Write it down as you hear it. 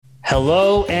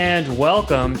Hello and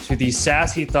welcome to the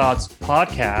Sassy Thoughts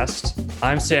podcast.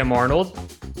 I'm Sam Arnold.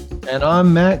 And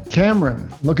I'm Matt Cameron.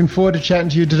 Looking forward to chatting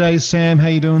to you today, Sam. How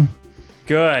you doing?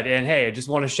 Good. And hey, I just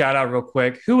want to shout out real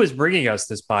quick, who is bringing us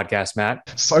this podcast,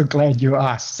 Matt? So glad you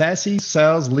asked. Sassy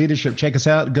Sales Leadership. Check us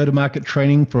out. Go-to-market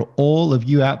training for all of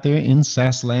you out there in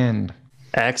SaaS land.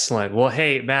 Excellent. Well,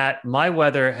 hey, Matt, my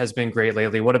weather has been great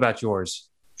lately. What about yours?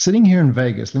 Sitting here in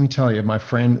Vegas, let me tell you, my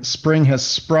friend, spring has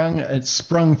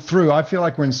sprung through. I feel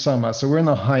like we're in summer. So we're in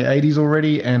the high 80s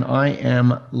already, and I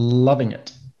am loving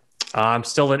it. I'm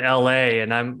still in LA,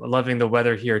 and I'm loving the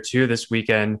weather here too this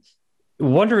weekend.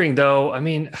 Wondering though,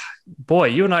 boy,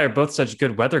 you and I are both such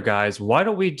good weather guys. Why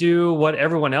don't we do what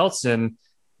everyone else in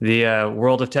the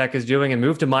world of tech is doing and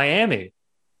move to Miami?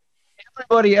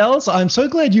 Everybody else, I'm so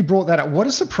glad you brought that up. What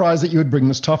a surprise that you would bring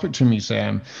this topic to me,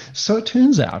 Sam. So it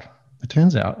turns out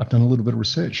I've done a little bit of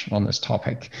research on this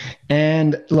topic.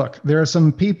 And look, there are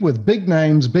some people with big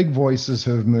names, big voices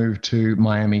who have moved to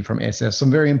Miami from SF,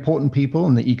 some very important people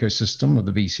in the ecosystem of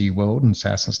the VC world and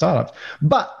SaaS and startups.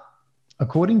 But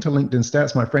according to LinkedIn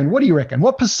stats, my friend, what do you reckon?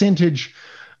 What percentage,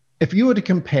 if you were to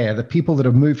compare the people that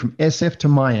have moved from SF to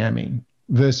Miami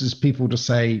versus people to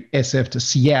say SF to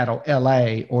Seattle,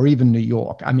 LA, or even New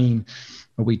York? Are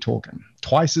we talking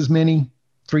twice as many?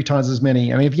 3 times as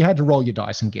many? If you had to roll your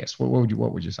dice and guess, what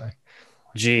would you say?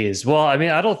 Geez. Well,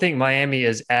 I don't think Miami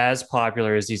is as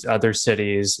popular as these other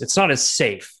cities. It's not as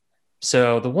safe.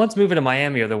 So the ones moving to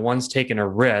Miami are the ones taking a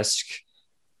risk.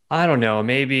 I don't know,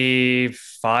 maybe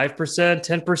 5%,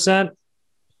 10%.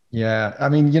 Yeah.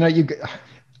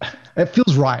 It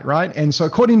feels right? And so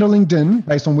according to LinkedIn,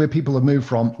 based on where people have moved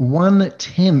from,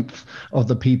 1/10 of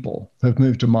the people have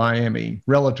moved to Miami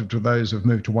relative to those who've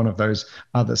moved to one of those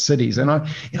other cities. And I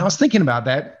was thinking about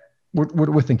that.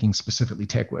 We're thinking specifically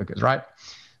tech workers, right?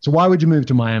 So why would you move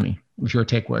to Miami if you're a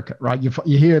tech worker, right?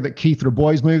 You hear that Keith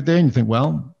DuBois moved there and you think,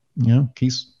 well,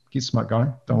 Keith's a smart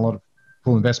guy, done a lot of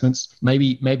cool investments.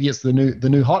 Maybe it's the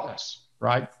new hotness,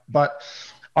 right? But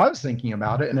I was thinking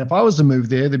about it, and if I was to move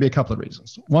there, there'd be a couple of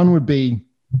reasons. One would be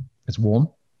it's warm.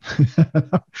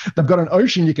 They've got an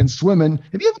ocean you can swim in.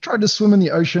 Have you ever tried to swim in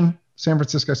the ocean, San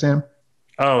Francisco, Sam?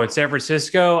 Oh, in San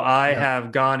Francisco, I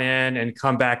have gone in and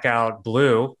come back out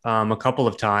blue a couple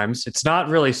of times. It's not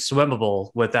really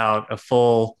swimmable without a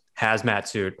full hazmat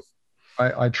suit.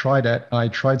 I tried it. I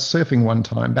tried surfing one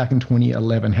time back in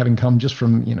 2011, having come just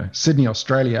from Sydney,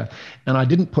 Australia, and I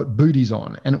didn't put booties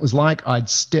on, and it was like I'd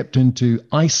stepped into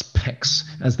ice picks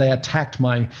as they attacked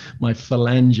my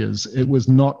phalanges. It was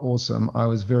not awesome. I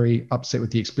was very upset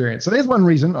with the experience. So there's one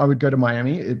reason I would go to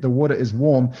Miami. The water is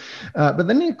warm. But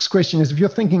the next question is, if you're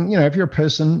thinking, if you're a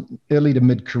person early to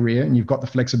mid-career and you've got the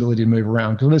flexibility to move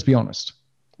around, because let's be honest,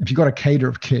 if you've got a cadre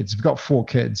of kids, if you've got 4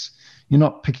 kids, you're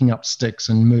not picking up sticks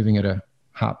and moving at a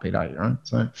heartbeat, are you, right?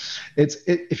 So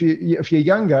if you're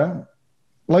younger,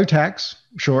 low tax,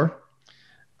 sure.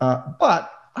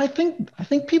 But I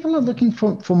think people are looking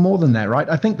for more than that, right?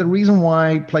 I think the reason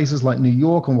why places like New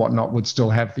York and whatnot would still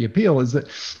have the appeal is that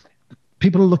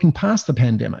people are looking past the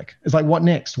pandemic. It's like, what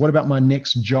next? What about my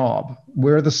next job?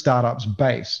 Where are the startups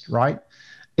based, right?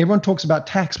 Everyone talks about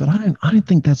tax, but I don't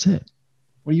think that's it.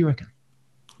 What do you reckon?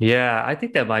 Yeah, I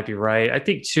think that might be right. I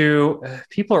think too,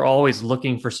 people are always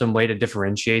looking for some way to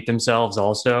differentiate themselves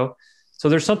also. So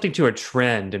there's something to a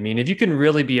trend. If you can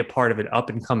really be a part of an up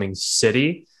and coming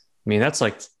city, that's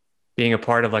like being a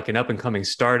part of like an up and coming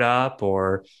startup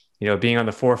or, being on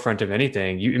the forefront of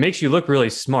anything. It makes you look really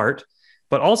smart.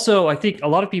 But also I think a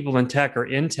lot of people in tech are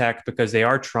in tech because they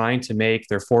are trying to make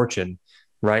their fortune,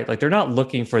 right? Like they're not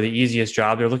looking for the easiest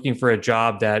job. They're looking for a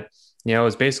job that,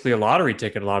 is basically a lottery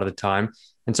ticket a lot of the time.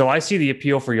 And so I see the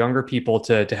appeal for younger people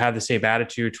to have the same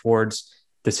attitude towards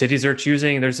the cities they're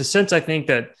choosing. There's a sense, I think,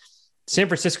 that San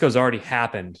Francisco's already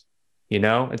happened.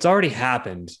 It's already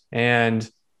happened. And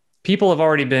people have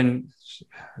already been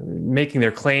making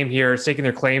their claim here, staking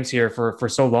their claims here for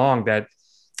so long that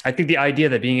I think the idea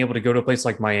that being able to go to a place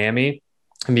like Miami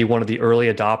and be one of the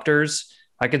early adopters,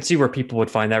 I can see where people would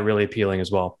find that really appealing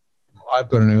as well. I've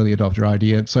got an early adopter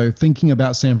idea. So thinking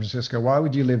about San Francisco, why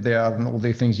would you live there other than all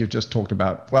the things you've just talked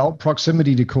about? Well,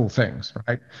 proximity to cool things,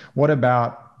 right? What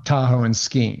about Tahoe and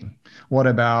skiing? What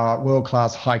about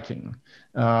world-class hiking?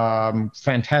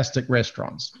 Fantastic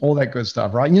restaurants, all that good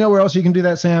stuff, right? You know where else you can do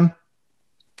that, Sam?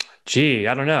 Gee,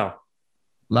 I don't know.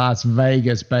 Las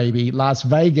Vegas, baby. Las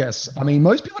Vegas.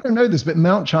 Most people don't know this, but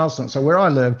Mount Charleston. So where I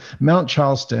live, Mount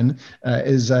Charleston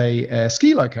is a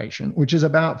ski location, which is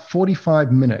about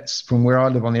 45 minutes from where I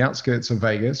live on the outskirts of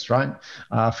Vegas, right?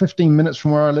 15 minutes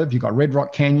from where I live, you've got Red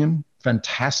Rock Canyon,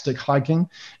 fantastic hiking.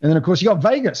 And then, of course, you got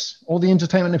Vegas, all the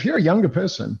entertainment. If you're a younger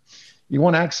person, You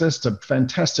want access to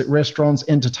fantastic restaurants,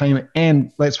 entertainment,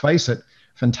 and let's face it,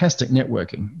 fantastic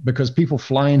networking, because people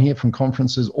fly in here from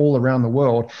conferences all around the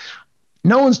world.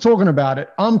 No one's talking about it.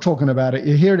 I'm talking about it.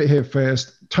 You heard it here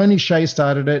first. Tony Hsieh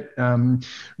started it.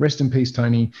 Rest in peace,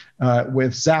 Tony,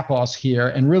 with Zappos here,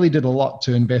 and really did a lot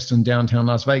to invest in downtown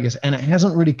Las Vegas. And it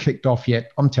hasn't really kicked off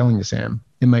yet. I'm telling you, Sam,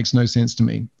 it makes no sense to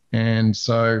me. And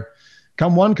so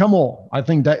come one, come all. I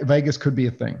think Vegas could be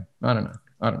a thing. I don't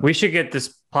know. We should get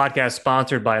this podcast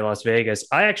sponsored by Las Vegas.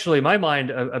 My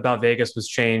mind about Vegas was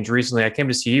changed recently. I came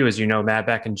to see you, as you know, Matt,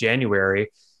 back in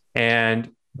January.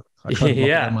 And I tried to block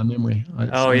out my memory.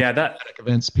 That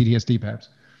events, PTSD, perhaps.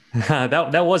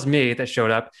 that was me that showed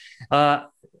up.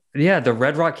 The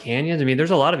Red Rock Canyons. I mean,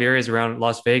 there's a lot of areas around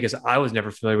Las Vegas I was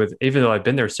never familiar with, even though I've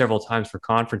been there several times for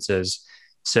conferences.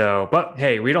 So, but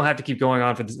hey, we don't have to keep going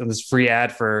on for this free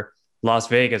ad for Las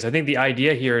Vegas. I think the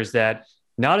idea here is that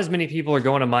not as many people are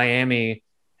going to Miami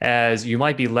as you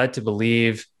might be led to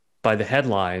believe by the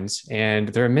headlines. And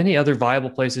there are many other viable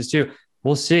places too.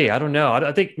 We'll see. I don't know.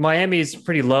 I think Miami is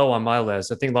pretty low on my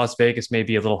list. I think Las Vegas may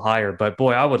be a little higher, but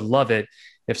boy, I would love it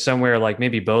if somewhere like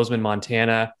maybe Bozeman,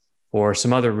 Montana, or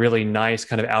some other really nice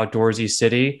kind of outdoorsy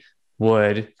city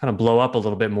would kind of blow up a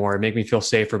little bit more and make me feel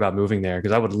safer about moving there,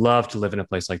 because I would love to live in a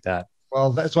place like that.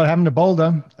 Well, that's what happened to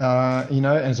Boulder, and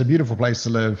it's a beautiful place to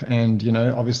live, and,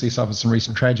 obviously suffered some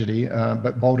recent tragedy,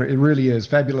 but Boulder, it really is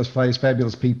fabulous place,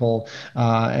 fabulous people,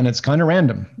 and it's kind of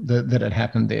random that it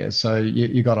happened there. So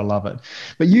you got to love it.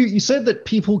 But you said that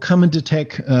people come into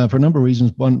tech for a number of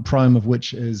reasons, one prime of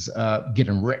which is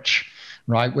getting rich,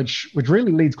 right? Which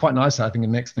really leads quite nicely, I think,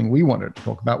 the next thing we wanted to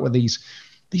talk about were these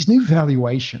new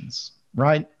valuations,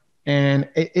 right? And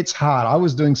it's hard. I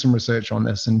was doing some research on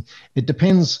this, and it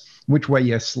depends which way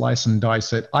you slice and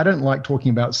dice it. I don't like talking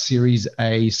about Series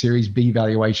A, Series B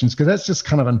valuations, because that's just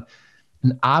kind of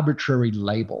an arbitrary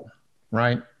label,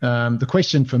 right? The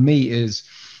question for me is,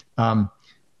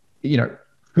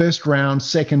 first round,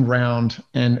 second round,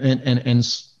 and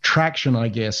traction, I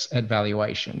guess, at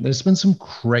valuation. There's been some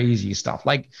crazy stuff.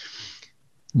 Like,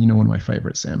 one of my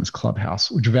favorites, Sam, is Clubhouse,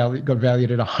 which got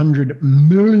valued at $100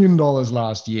 million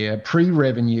last year,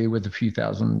 pre-revenue, with a few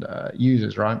thousand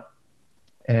users, right?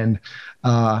 And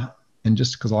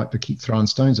just because I like to keep throwing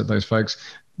stones at those folks,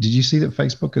 did you see that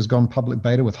Facebook has gone public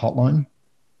beta with Hotline?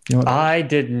 I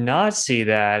did not see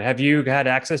that. Have you had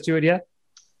access to it yet?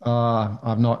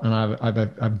 I've not, and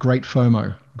I've great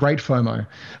FOMO. Great FOMO.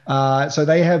 So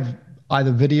they have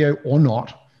either video or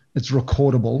not. It's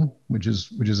recordable, which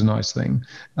is a nice thing.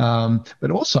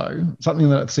 But also something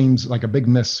that seems like a big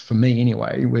miss for me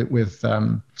anyway with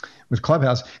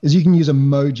Clubhouse is you can use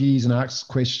emojis and ask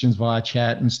questions via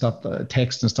chat and stuff,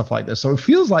 text and stuff like this. So it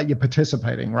feels like you're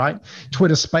participating, right?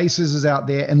 Twitter Spaces is out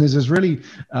there, and there's this really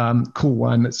cool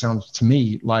one that sounds to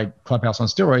me like Clubhouse on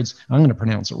steroids. I'm going to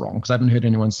pronounce it wrong because I haven't heard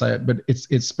anyone say it, but it's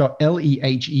spelled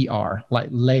Leher, like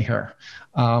Leher.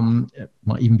 It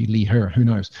might even be Leher, who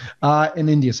knows? In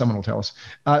India, someone will tell us.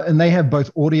 And they have both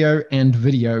audio and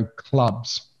video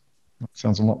clubs.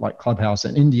 Sounds a lot like Clubhouse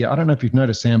in India. I don't know if you've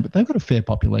noticed, Sam, but they've got a fair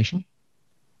population.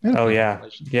 Oh, yeah.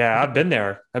 Yeah, I've been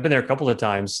there. I've been there a couple of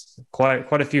times. Quite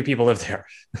a few people live there.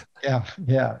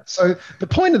 Yeah. So the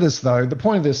point of this, though,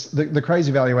 the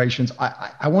crazy valuations,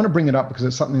 I want to bring it up because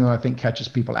it's something that I think catches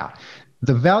people out.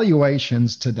 The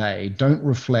valuations today don't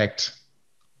reflect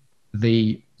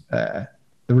the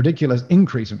ridiculous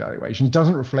increase in valuation. It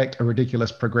doesn't reflect a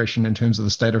ridiculous progression in terms of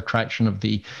the state of traction of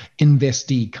the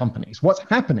investee companies. What's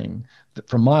happening,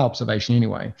 from my observation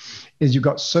anyway, is you've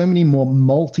got so many more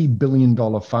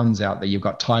multi-billion-dollar funds out there. You've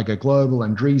got Tiger Global,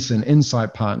 Andreessen,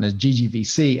 Insight Partners,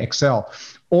 GGVC, Excel,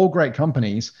 all great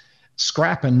companies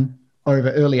scrapping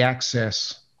over early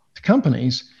access to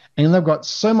companies, and they've got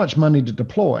so much money to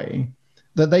deploy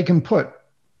that they can put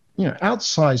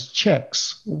outsized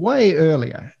checks way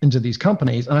earlier into these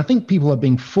companies. And I think people are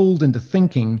being fooled into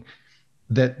thinking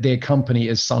that their company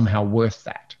is somehow worth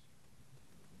that.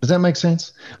 Does that make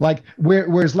sense? Like,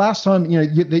 whereas last time,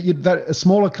 that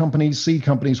smaller companies, seed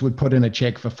companies would put in a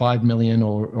check for 5 million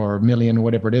or $1 million or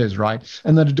whatever it is, right?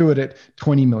 And they'd do it at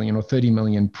 20 million or 30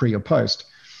 million pre or post.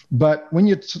 But when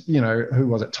who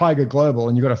was it? Tiger Global,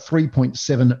 and you've got a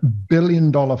 $3.7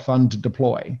 billion fund to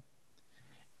deploy,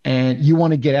 and you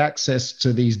want to get access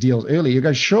to these deals early, you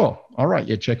go, sure, all right,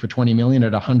 you check for 20 million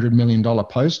at $100 million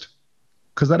post,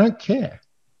 because they don't care,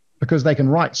 because they can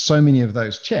write so many of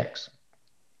those checks.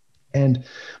 And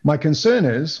my concern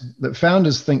is that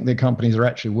founders think their companies are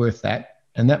actually worth that,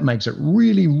 and that makes it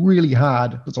really, really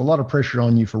hard. Puts a lot of pressure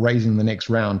on you for raising the next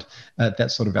round at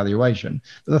that sort of valuation.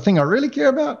 But the thing I really care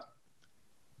about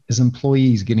is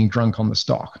employees getting drunk on the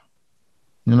stock.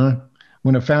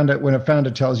 When a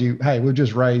founder tells you, "Hey, we've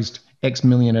just raised X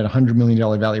million at $100 million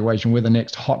valuation, we're the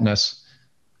next hotness,"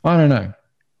 I don't know.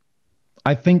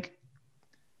 I think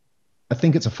I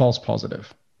think it's a false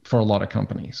positive for a lot of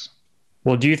companies.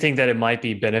 Well, do you think that it might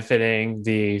be benefiting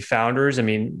the founders? I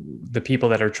mean, the people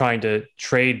that are trying to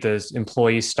trade this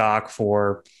employee stock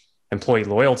for employee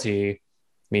loyalty. I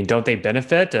mean, don't they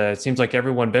benefit? It seems like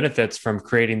everyone benefits from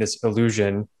creating this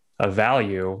illusion of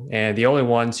value. And the only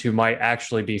ones who might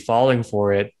actually be falling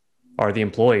for it are the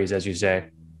employees, as you say.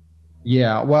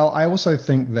 Yeah, well, I also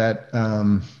think that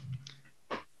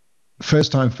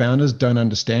first time founders don't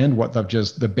understand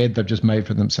the bed they've just made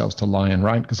for themselves to lie in,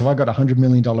 right? Because if I got $100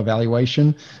 million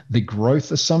valuation, the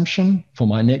growth assumption for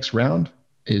my next round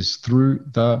is through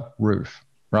the roof,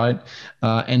 right?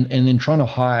 And then trying to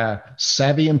hire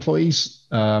savvy employees,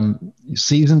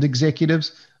 seasoned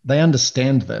executives, they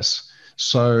understand this.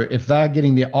 So if they're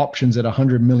getting their options at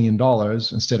 $100 million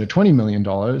instead of $20 million,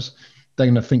 they're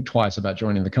going to think twice about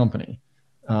joining the company.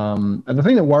 And the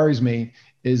thing that worries me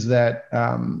is that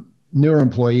newer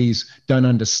employees don't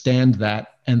understand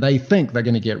that, and they think they're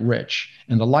going to get rich.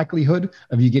 And the likelihood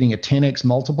of you getting a 10x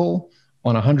multiple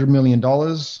on $100 million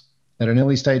at an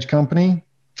early stage company,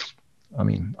 I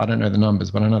mean, I don't know the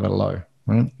numbers, but I know they're low.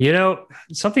 Right? You know,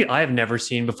 something I've never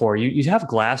seen before. You have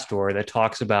Glassdoor that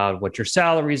talks about what your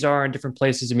salaries are in different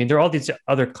places. I mean, there are all these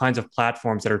other kinds of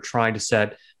platforms that are trying to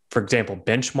set, for example,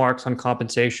 benchmarks on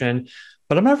compensation.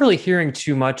 But I'm not really hearing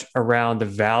too much around the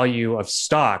value of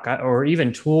stock or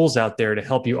even tools out there to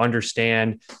help you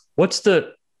understand what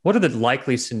are the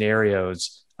likely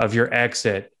scenarios of your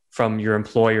exit from your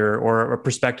employer or a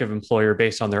prospective employer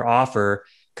based on their offer,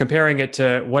 comparing it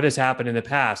to what has happened in the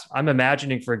past. I'm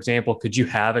imagining, for example, could you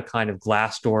have a kind of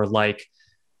Glassdoor like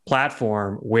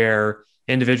platform where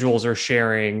individuals are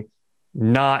sharing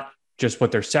not just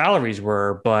what their salaries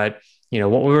were, but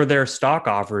what were their stock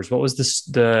offers? What was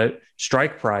the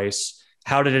strike price?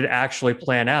 How did it actually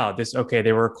plan out? Okay,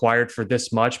 they were acquired for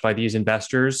this much by these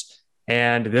investors,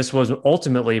 and this was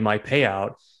ultimately my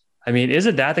payout. I mean,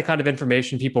 isn't that the kind of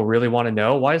information people really want to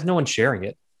know? Why is no one sharing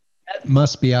it? It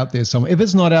must be out there somewhere. If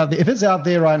it's not out there, if it's out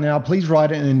there right now, please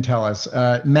write it and tell us.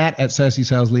 Matt at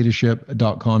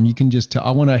sassysalesleadership.com. You can just tell,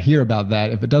 I want to hear about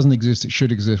that. If it doesn't exist, it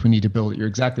should exist. We need to build it. You're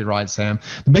exactly right, Sam.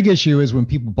 The big issue is when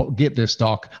people get their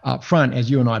stock up front, as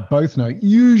you and I both know,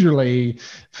 usually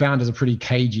founders are pretty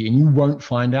cagey and you won't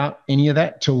find out any of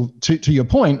that to your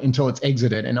point until it's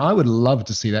exited. And I would love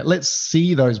to see that. Let's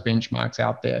see those benchmarks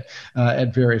out there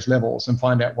at various levels and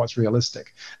find out what's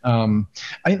realistic.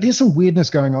 There's some weirdness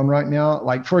going on right now.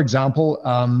 Like, for example,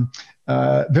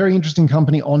 very interesting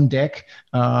company OnDeck.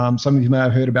 Some of you may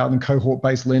have heard about them,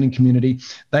 cohort-based learning community.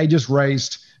 They just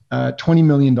raised $20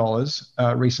 million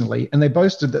recently, and they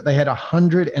boasted that they had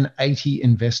 180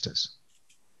 investors.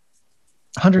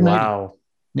 180. Wow.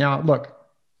 Now, look,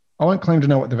 I won't claim to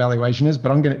know what the valuation is,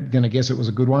 but I'm going to guess it was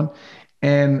a good one.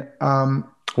 And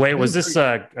wait, was this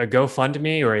a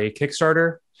GoFundMe or a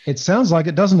Kickstarter? It sounds like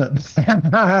it, doesn't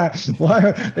it?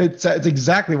 Well, it's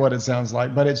exactly what it sounds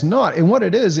like, but it's not. And what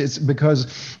it is, it's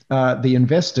because the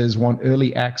investors want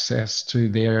early access to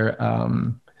their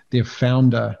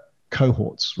founder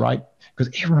cohorts, right?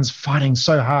 Because everyone's fighting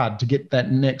so hard to get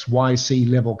that next YC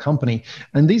level company,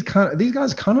 and these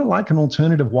guys kind of like an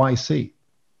alternative YC.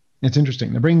 It's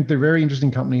interesting. They're very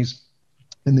interesting companies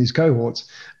in these cohorts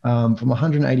from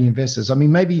 180 investors. I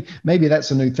mean, maybe that's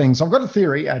a new thing. So I've got a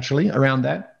theory actually around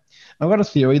that. I've got a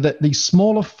theory that these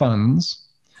smaller funds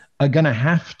are going to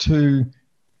have to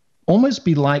almost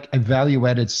be like a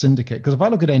value-added syndicate. Because if I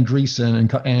look at Andreessen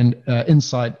and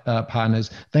Insight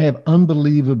Partners, they have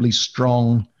unbelievably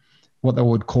strong what they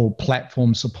would call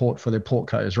platform support for their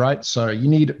portcos, right? So you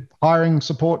need hiring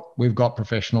support, we've got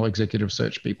professional executive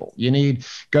search people. You need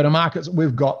go-to-markets,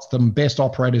 we've got some best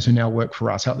operators who now work for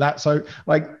us. And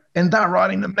they're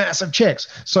writing the massive checks.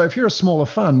 So if you're a smaller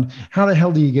fund, how the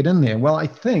hell do you get in there? Well, I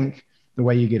think the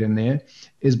way you get in there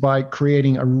is by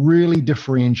creating a really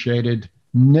differentiated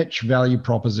niche value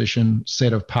proposition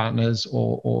set of partners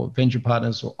or venture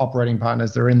partners or operating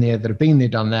partners that are in there that have been there,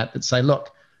 done that say,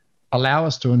 look, allow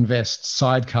us to invest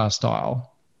sidecar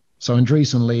style. So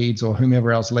Andreessen leads or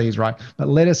whomever else leads, right? But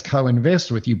let us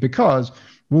co-invest with you because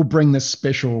we'll bring this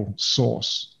special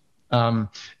source. I've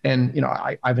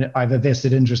a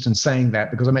vested interest in saying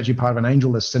that because I'm actually part of an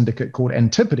AngelList syndicate called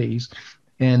Antipodes.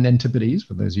 And Antipodes,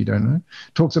 for those of you who don't know,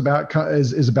 talks about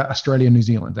is about Australia and New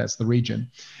Zealand. That's the region.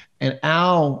 And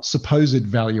our supposed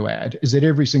value add is that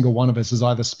every single one of us has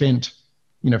either spent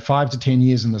 5 to 10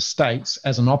 years in the States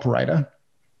as an operator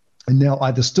and now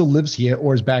either still lives here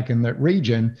or is back in that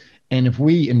region. And if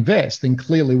we invest, then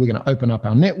clearly we're going to open up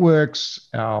our networks,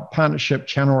 our partnership,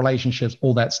 channel relationships,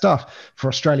 all that stuff for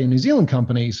Australian, New Zealand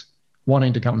companies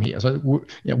wanting to come here. So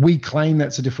we claim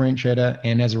that's a differentiator,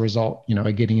 and as a result,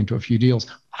 are getting into a few deals.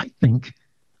 I think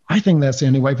that's the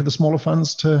only way for the smaller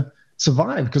funds to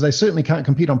survive, because they certainly can't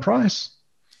compete on price.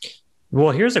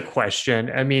 Well, here's a question.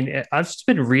 I mean, I've just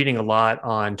been reading a lot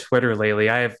on Twitter lately.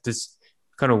 I have this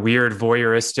kind of weird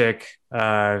voyeuristic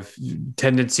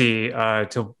tendency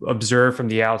to observe from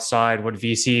the outside what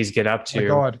VCs get up to.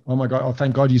 Oh my God. Oh,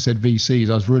 thank God you said VCs.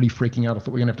 I was really freaking out. I thought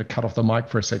we were going to have to cut off the mic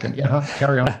for a second. Yeah,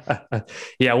 carry on.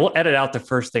 Yeah, we'll edit out the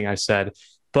first thing I said.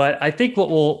 But I think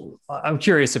I'm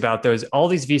curious about those, all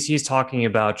these VCs talking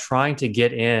about trying to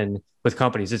get in with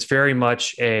companies. It's very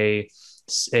much a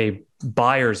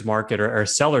buyer's market or a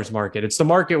seller's market. It's the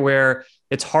market where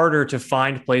it's harder to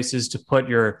find places to put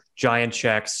your giant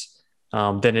checks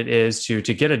than it is to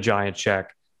get a giant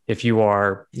check if you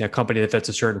are a company that fits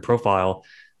a certain profile.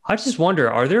 I just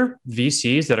wonder, are there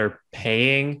VCs that are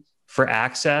paying for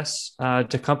access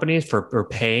to companies or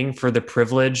paying for the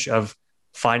privilege of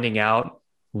finding out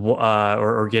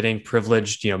or getting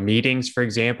privileged, meetings, for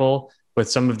example, with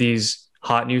some of these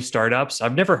hot new startups?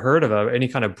 I've never heard of any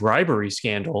kind of bribery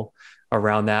scandal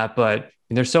around that, but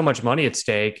there's so much money at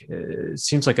stake. It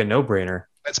seems like a no-brainer.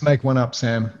 Let's make one up,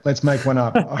 Sam. Let's make one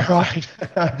up. All right.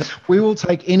 We will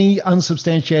take any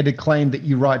unsubstantiated claim that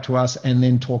you write to us and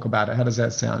then talk about it. How does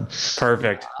that sound?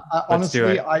 Perfect.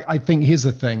 Honestly, I think here's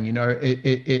the thing,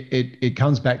 it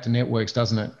comes back to networks,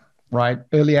 doesn't it? Right?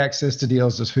 Early access to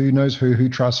deals is who knows who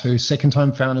trusts who. Second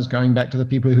time founders going back to the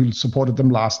people who supported them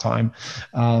last time.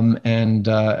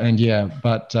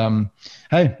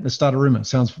 Hey, let's start a rumor.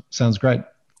 Sounds great.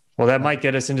 Well, that might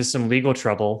get us into some legal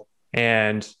trouble.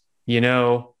 And,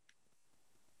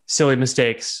 silly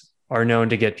mistakes are known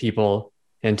to get people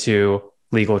into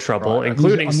legal trouble, right,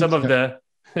 including some of the...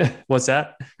 What's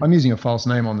that? I'm using a false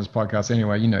name on this podcast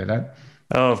anyway. You know that.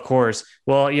 Oh, of course.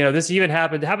 Well, this even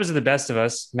happened. It happens to the best of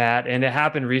us, Matt. And it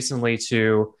happened recently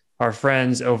to our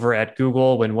friends over at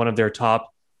Google when one of their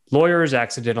top lawyers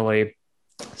accidentally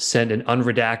sent an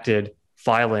unredacted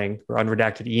filing or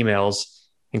unredacted emails,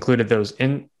 included those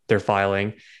in their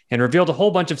filing, and revealed a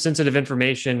whole bunch of sensitive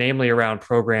information, namely around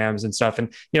programs and stuff.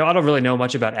 And, I don't really know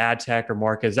much about ad tech or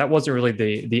markets. That wasn't really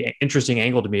the interesting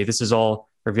angle to me. This is all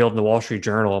revealed in the Wall Street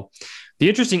Journal. The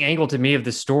interesting angle to me of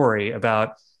this story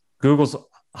about Google's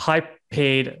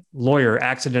high-paid lawyer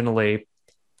accidentally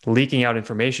leaking out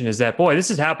information is that, boy, this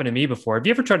has happened to me before. Have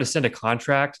you ever tried to send a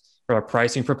contract or a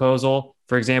pricing proposal,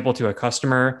 for example, to a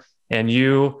customer, and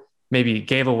you maybe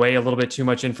gave away a little bit too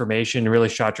much information and really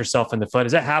shot yourself in the foot?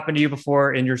 Has that happened to you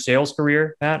before in your sales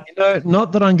career, Matt?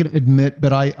 Not that I'm going to admit,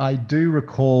 but I do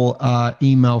recall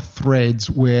email threads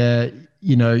where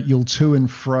you'll to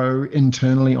and fro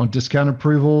internally on discount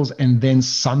approvals, and then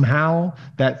somehow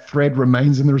that thread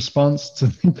remains in the response to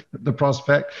the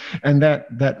prospect, and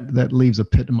that leaves a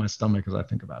pit in my stomach as I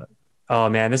think about it. Oh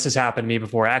man, this has happened to me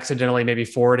before. Accidentally maybe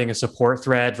forwarding a support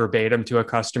thread verbatim to a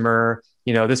customer.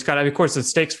 This kind of course, the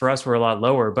stakes for us were a lot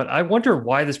lower, but I wonder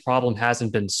why this problem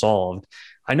hasn't been solved.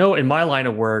 I know in my line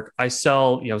of work, I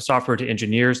sell, software to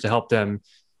engineers to help them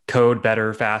code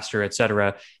better, faster, et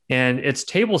cetera. And it's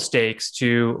table stakes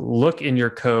to look in your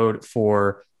code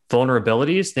for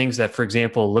vulnerabilities, things that, for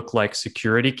example, look like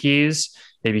security keys,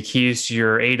 maybe keys to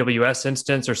your AWS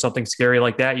instance or something scary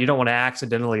like that. You don't want to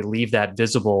accidentally leave that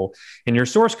visible in your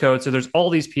source code. So there's all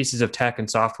these pieces of tech and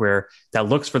software that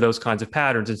looks for those kinds of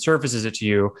patterns and surfaces it to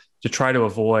you to try to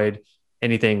avoid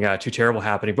anything too terrible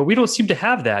happening. But we don't seem to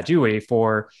have that, do we,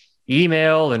 for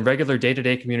email and regular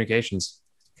day-to-day communications?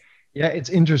 Yeah, it's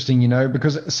interesting,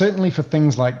 because certainly for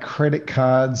things like credit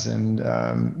cards and,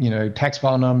 tax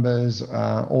file numbers,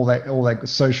 all that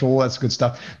social, that's good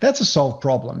stuff. That's a solved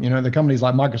problem. The companies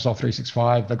like Microsoft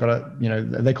 365, they've got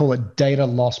they call it data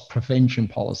loss prevention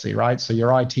policy, right? So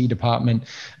your IT department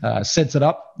sets it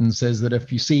up and says that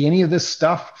if you see any of this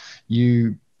stuff,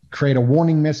 you create a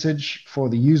warning message for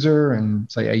the user and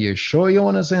say, are you sure you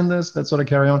want to send this? That sort of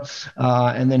carry on.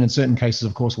 And then in certain cases,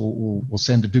 of course, we'll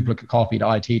send a duplicate copy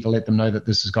to IT to let them know that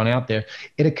this has gone out there.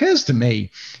 It occurs to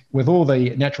me, with all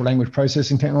the natural language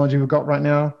processing technology we've got right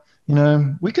now,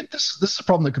 this is a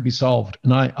problem that could be solved.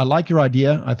 And I like your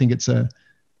idea. I think it's a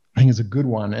good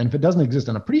one. And if it doesn't exist,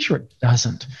 and I'm pretty sure it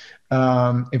doesn't,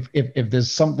 if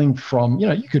there's something from,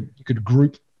 you could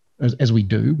group, as we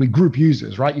do, we group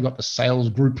users, right? You've got the sales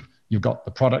group, you've got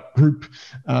the product group,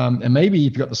 and maybe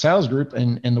if you've got the sales group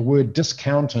and the word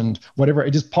discount and whatever, it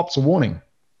just pops a warning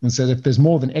and says if there's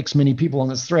more than X many people on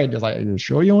this thread, it's like, are you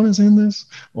sure you want to send this?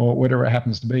 Or whatever it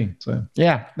happens to be. So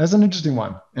yeah, that's an interesting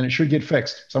one, and it should get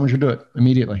fixed. Someone should do it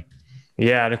immediately.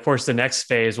 Yeah, and of course, the next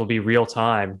phase will be real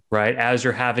time, right? As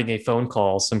you're having a phone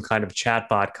call, some kind of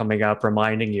chatbot coming up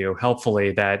reminding you,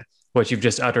 helpfully, that what you've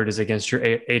just uttered is against your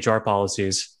HR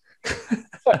policies.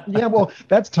 Yeah, well,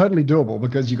 that's totally doable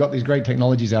because you've got these great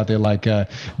technologies out there like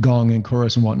Gong and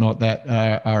Chorus and whatnot that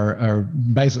are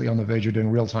basically on the verge of doing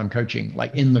real time coaching.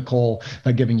 Like in the call,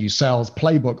 they're giving you sales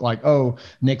playbook, like, oh,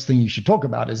 next thing you should talk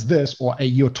about is this, or hey,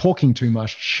 you're talking too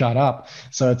much, shut up.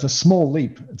 So it's a small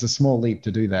leap. It's a small leap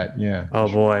to do that. Yeah. Oh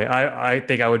boy, I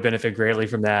think I would benefit greatly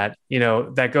from that.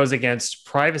 That goes against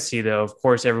privacy, though. Of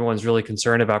course, everyone's really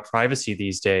concerned about privacy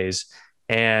these days.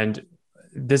 And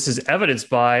this is evidenced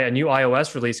by a new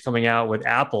iOS release coming out with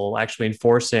Apple actually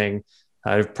enforcing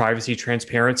privacy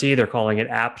transparency. They're calling it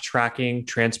app tracking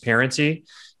transparency.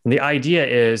 And the idea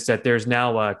is that there's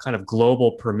now a kind of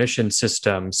global permission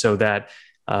system so that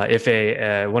if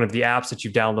one of the apps that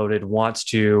you've downloaded wants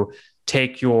to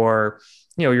take your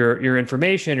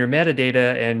information, your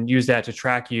metadata, and use that to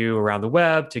track you around the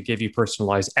web, to give you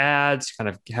personalized ads, kind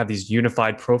of have these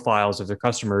unified profiles of their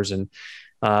customers. And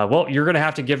well, you're going to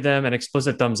have to give them an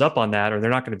explicit thumbs up on that, or they're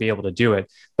not going to be able to do it.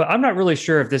 But I'm not really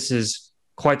sure if this is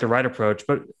quite the right approach.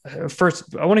 But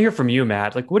first, I want to hear from you,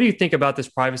 Matt. Like, what do you think about this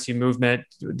privacy movement,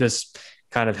 this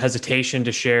kind of hesitation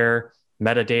to share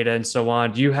metadata and so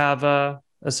on? Do you have a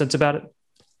sense about it?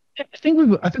 I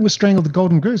think we're strangling the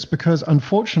golden goose because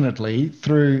unfortunately,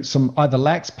 through some either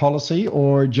lax policy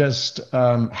or just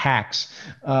hacks,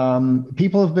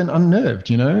 people have been unnerved.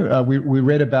 We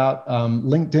read about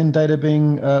LinkedIn data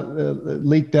being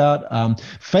leaked out,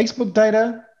 Facebook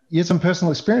data. You had some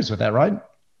personal experience with that, right?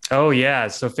 Oh, yeah.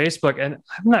 So Facebook, and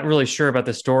I'm not really sure about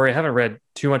the story. I haven't read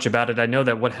too much about it. I know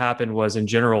that what happened was, in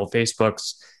general,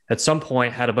 Facebook's at some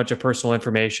point had a bunch of personal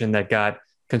information that got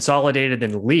consolidated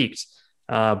and leaked.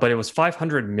 But it was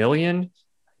 500 million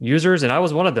users, and I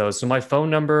was one of those. So my phone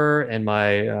number and my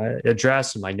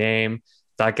address and my name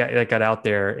that got out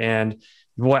there. And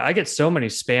boy, I get so many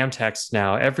spam texts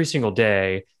now every single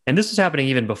day. And this was happening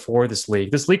even before this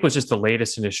leak. This leak was just the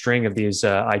latest in a string of these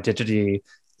identity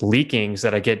leakings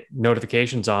that I get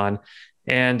notifications on.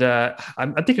 And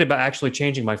I'm thinking about actually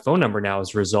changing my phone number now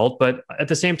as a result. But at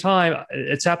the same time,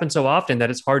 it's happened so often that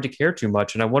it's hard to care too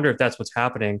much. And I wonder if that's what's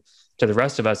happening to the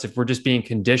rest of us, if we're just being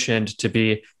conditioned to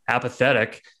be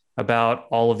apathetic about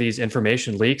all of these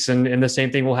information leaks. And the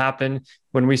same thing will happen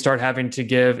when we start having to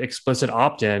give explicit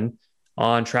opt-in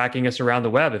on tracking us around the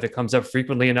web. If it comes up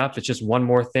frequently enough, it's just one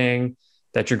more thing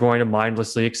that you're going to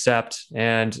mindlessly accept.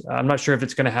 And I'm not sure if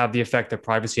it's going to have the effect that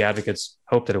privacy advocates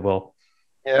hope that it will.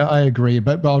 Yeah, I agree.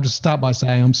 But I'll just start by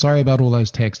saying I'm sorry about all those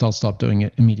texts. I'll stop doing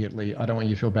it immediately. I don't want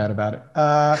you to feel bad about it.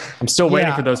 I'm still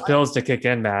waiting for those pills to kick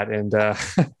in, Matt. And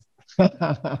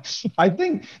I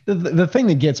think the thing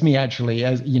that gets me actually,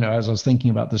 as I was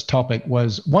thinking about this topic,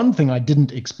 was one thing I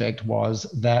didn't expect was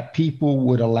that people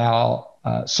would allow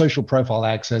social profile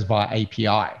access via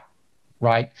API,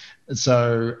 right?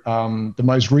 So the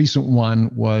most recent one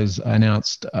was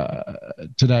announced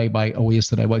yesterday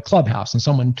by Clubhouse, and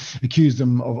someone accused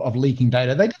them of leaking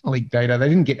data. They didn't leak data. They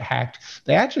didn't get hacked.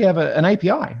 They actually have an API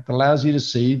that allows you to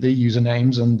see the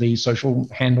usernames and the social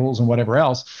handles and whatever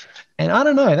else. And I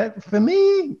don't know, that for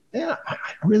me, I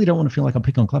really don't want to feel like I'm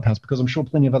picking on Clubhouse because I'm sure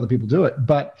plenty of other people do it,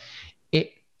 but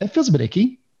it feels a bit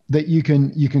icky that you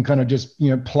can kind of just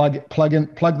plug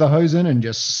the hose in and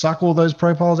just suck all those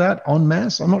profiles out en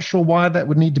masse. I'm not sure why that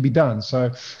would need to be done.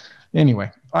 So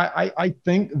anyway, I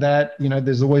think that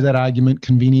there's always that argument,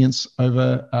 convenience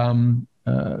over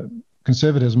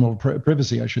conservatism or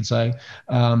privacy, I should say,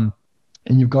 and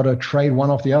you've got to trade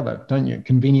one off the other, don't you?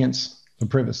 Convenience for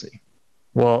privacy.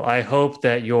 Well, I hope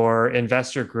that your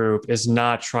investor group is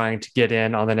not trying to get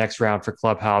in on the next round for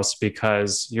Clubhouse,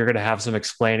 because you're going to have some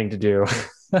explaining to do.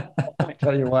 I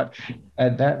tell you what,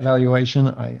 at that valuation,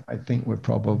 I think we're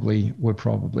probably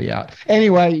out.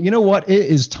 Anyway, you know what? It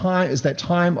is time. It's that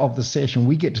time of the session.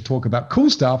 We get to talk about cool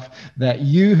stuff that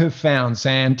you have found.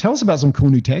 Sam, tell us about some cool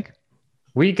new tech.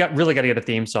 We really got to get a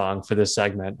theme song for this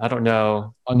segment. I don't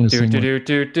know. I'm going to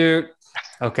sing.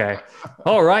 Okay.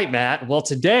 All right, Matt. Well,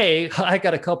 today I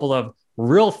got a couple of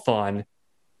real fun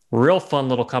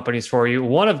little companies for you.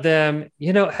 One of them,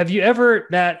 have you ever,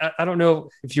 Matt, I don't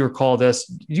know if you recall this.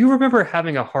 Do you remember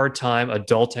having a hard time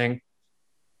adulting?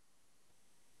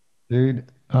 Dude,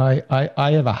 I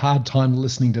have a hard time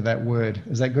listening to that word.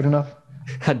 Is that good enough?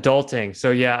 Adulting. So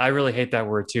yeah, I really hate that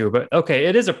word too. But okay,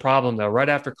 it is a problem though, right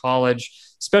after college,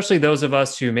 especially those of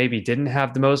us who maybe didn't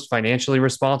have the most financially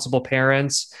responsible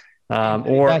parents. Let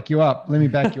me back you up.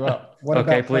 What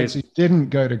okay, about please? Folks who didn't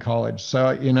go to college?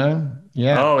 So,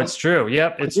 yeah. Oh, it's true.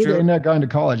 Yep, it's I true. End up going to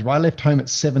college. Well, I left home at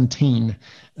 17.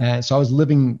 So I was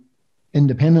living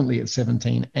independently at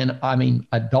 17. And I mean,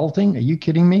 adulting, are you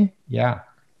kidding me? Yeah.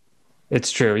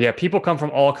 It's true. Yeah, people come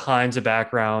from all kinds of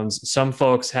backgrounds. Some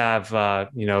folks have,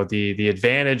 the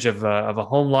advantage of a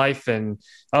home life and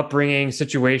upbringing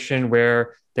situation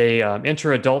where they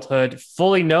enter adulthood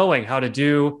fully knowing how to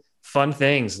do fun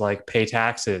things like pay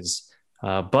taxes,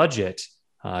 budget,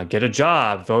 get a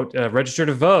job, vote, register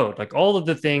to vote, like all of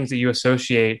the things that you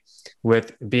associate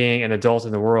with being an adult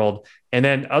in the world. And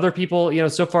then other people,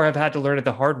 so far have had to learn it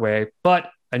the hard way, but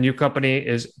a new company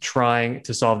is trying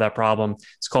to solve that problem.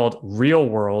 It's called Real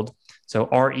World. So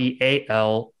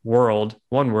REAL World,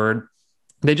 one word.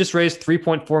 They just raised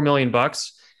 3.4 million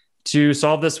bucks to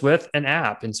solve this with an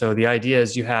app. And so the idea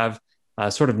is you have a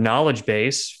sort of knowledge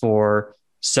base for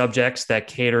subjects that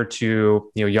cater to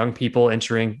young people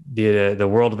entering the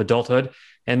world of adulthood,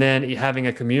 and then having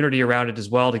a community around it as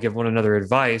well to give one another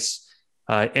advice,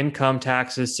 income,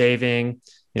 taxes, saving,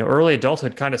 early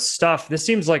adulthood kind of stuff. This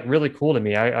seems like really cool to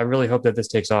me. I really hope that this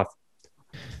takes off.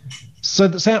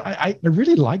 So, Sam, I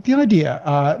really like the idea.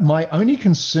 My only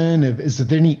concern is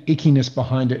there any ickiness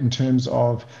behind it in terms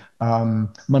of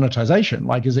monetization?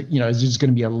 Like, is is this going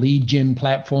to be a lead gen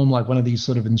platform, like one of these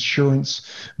sort of insurance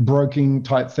broking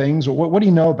type things? Or what do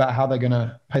you know about how they're going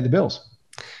to pay the bills?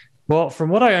 Well, from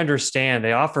what I understand,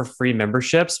 they offer free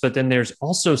memberships, but then there's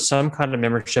also some kind of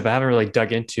membership I haven't really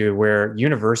dug into where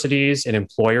universities and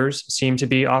employers seem to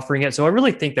be offering it. So I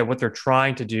really think that what they're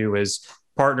trying to do is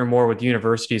partner more with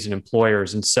universities and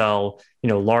employers and sell,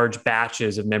 large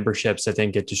batches of memberships that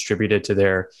then get distributed to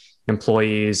their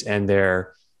employees and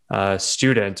their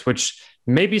students, which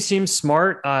maybe seems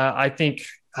smart. I think,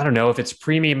 I don't know if it's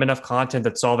premium enough content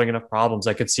that's solving enough problems.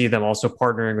 I could see them also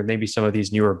partnering with maybe some of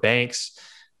these newer banks.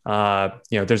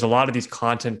 There's a lot of these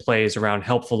content plays around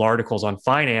helpful articles on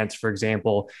finance, for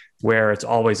example, where it's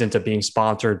always ends up being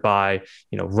sponsored by,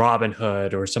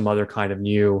 Robinhood or some other kind of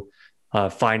new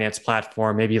finance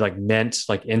platform, maybe like Mint,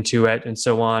 like Intuit and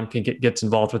so on, gets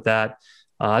involved with that.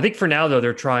 I think for now, though,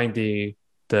 they're trying the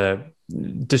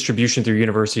distribution through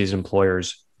universities and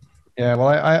employers. Yeah, well,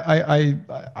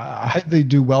 I hope they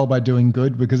do well by doing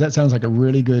good, because that sounds like a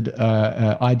really good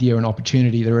idea and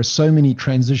opportunity. There are so many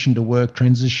transition to work,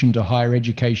 transition to higher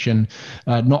education,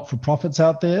 not-for-profits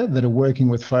out there that are working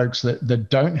with folks that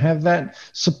don't have that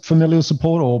familial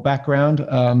support or background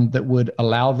that would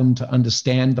allow them to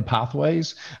understand the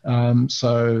pathways.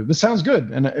 So this sounds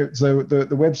good. And so the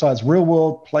website's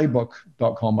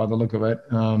realworldplaybook.com by the look of it.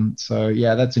 So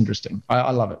yeah, that's interesting.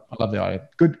 I love it. I love the idea.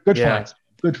 Good Yeah. finds.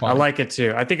 Good I find. like it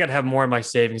too. I think I'd have more in my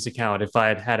savings account if I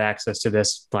had had access to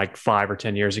this like 5 or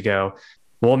 10 years ago.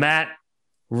 Well, Matt,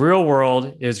 Real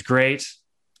World is great.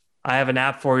 I have an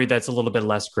app for you that's a little bit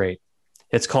less great.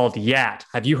 It's called Yat.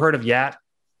 Have you heard of Yat?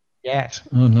 Yat.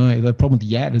 Oh no, the problem with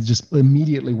Yat is just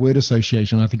immediately word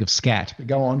association. I think of scat. But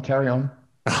go on, carry on.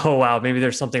 Oh wow, maybe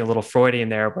there's something a little Freudian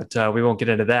there, but we won't get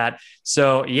into that.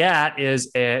 So Yat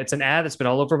it's an ad that's been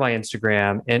all over my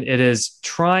Instagram, and it is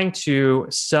trying to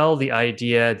sell the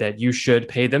idea that you should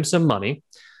pay them some money.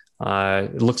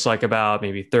 It looks like about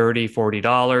maybe $30,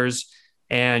 $40,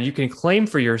 and you can claim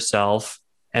for yourself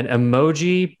an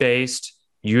emoji-based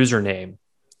username,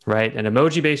 right? An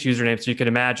emoji-based username. So you can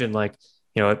imagine like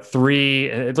three,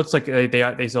 it looks like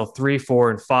they sell 3,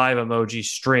 4, and 5 emoji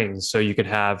strings. So you could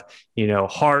have,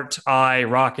 heart, eye,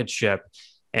 rocket ship,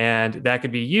 and that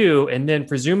could be you. And then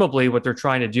presumably what they're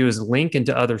trying to do is link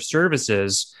into other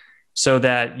services so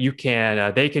that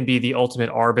they can be the ultimate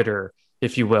arbiter,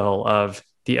 if you will, of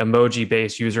the emoji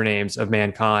based usernames of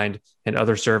mankind, and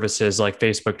other services like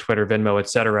Facebook, Twitter, Venmo, et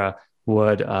cetera,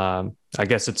 would, I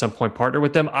guess, at some point partner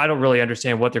with them. I don't really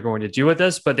understand what they're going to do with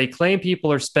this, but they claim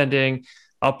people are spending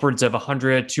upwards of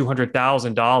 $100,000,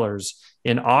 $200,000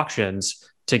 in auctions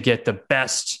to get the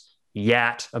best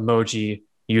Yat emoji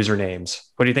usernames.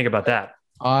 What do you think about that?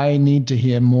 I need to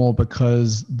hear more,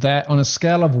 because that, on a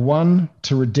scale of 1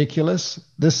 to ridiculous,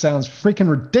 this sounds freaking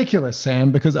ridiculous,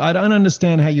 Sam, because I don't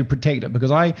understand how you protect it.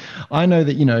 Because I know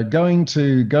that, going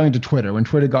to Twitter, when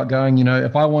Twitter got going,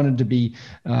 if I wanted to be,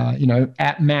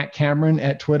 at Matt Cameron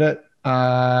at Twitter,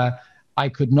 I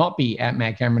could not be at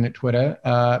Matt Cameron at Twitter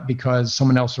because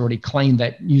someone else already claimed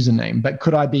that username. But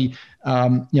could I be,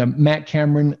 Matt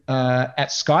Cameron at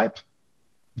Skype?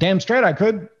 Damn straight I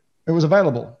could. It was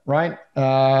available, right?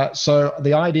 So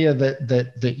the idea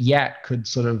that Yat could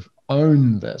sort of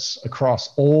own this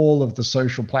across all of the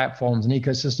social platforms and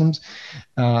ecosystems,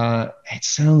 it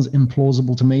sounds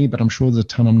implausible to me, but I'm sure there's a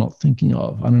ton I'm not thinking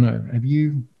of. I don't know.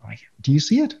 Do you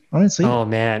see it? I don't see it. Oh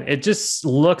man, it just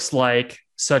looks like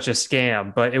such a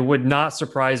scam, but it would not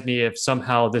surprise me if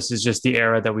somehow this is just the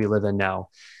era that we live in now,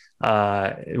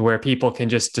 where people can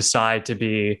just decide to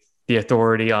be the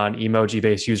authority on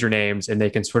emoji-based usernames, and they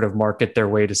can sort of market their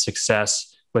way to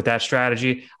success with that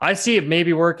strategy. I see it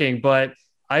maybe working, but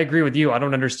I agree with you. I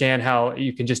don't understand how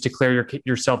you can just declare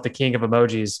yourself the king of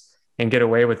emojis and get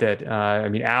away with it. I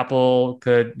mean, Apple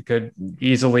could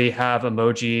easily have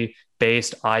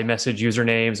emoji-based iMessage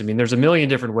usernames. I mean, there's a million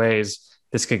different ways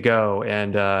this could go,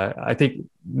 and I think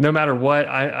no matter what,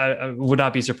 I would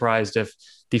not be surprised if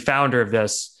the founder of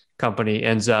this company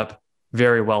ends up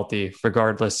very wealthy,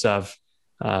 regardless of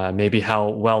maybe how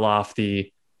well off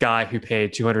the guy who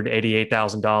paid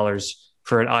 $288,000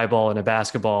 for an eyeball in a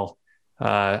basketball.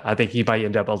 I think he might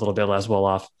end up a little bit less well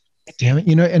off. Damn it,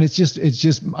 and it's just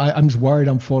I'm just worried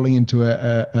I'm falling into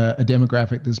a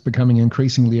demographic that's becoming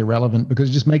increasingly irrelevant, because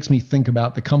it just makes me think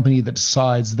about the company that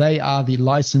decides they are the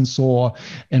licensor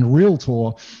and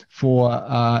realtor for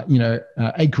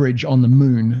acreage on the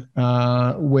moon,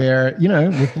 where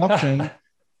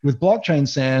with blockchain,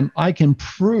 Sam, I can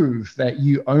prove that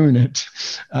you own it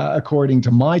according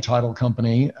to my title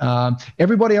company.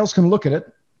 Everybody else can look at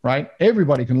it. Right?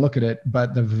 Everybody can look at it,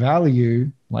 but the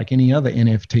value, like any other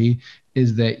NFT,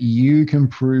 is that you can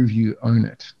prove you own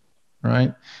it,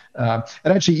 right? And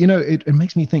actually, it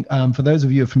makes me think, for those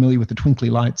of you who are familiar with the twinkly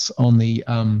lights on the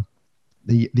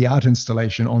art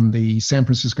installation on the San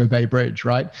Francisco Bay Bridge,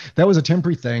 right? That was a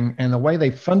temporary thing, and the way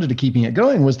they funded to keeping it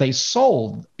going was they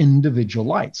sold individual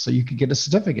lights. So you could get a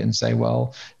certificate and say,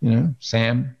 well,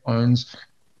 Sam owns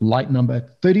light number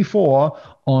 34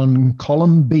 on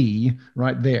column B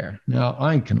right there. Now,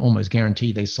 I can almost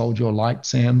guarantee they sold your light,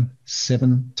 Sam,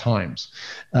 7 times.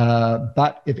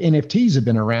 But if NFTs had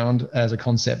been around as a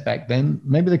concept back then,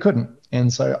 maybe they couldn't.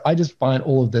 And so I just find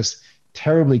all of this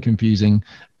terribly confusing.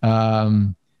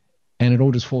 And it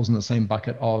all just falls in the same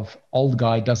bucket of old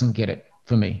guy doesn't get it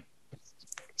for me.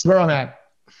 So where I'm at.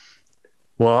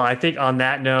 Well, I think on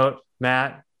that note,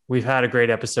 Matt, we've had a great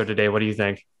episode today. What do you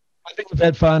think? I think we've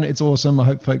had fun. It's awesome. I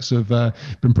hope folks have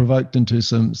been provoked into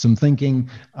some thinking.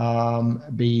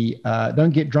 Don't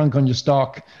get drunk on your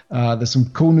stock. There's some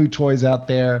cool new toys out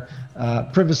there.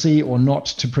 Privacy or not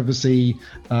to privacy.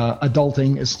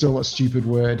 Adulting is still a stupid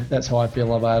word. That's how I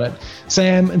feel about it.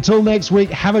 Sam, until next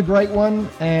week, have a great one,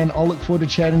 and I'll look forward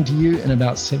to chatting to you in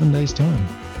about 7 days' time.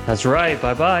 That's right.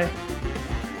 Bye-bye.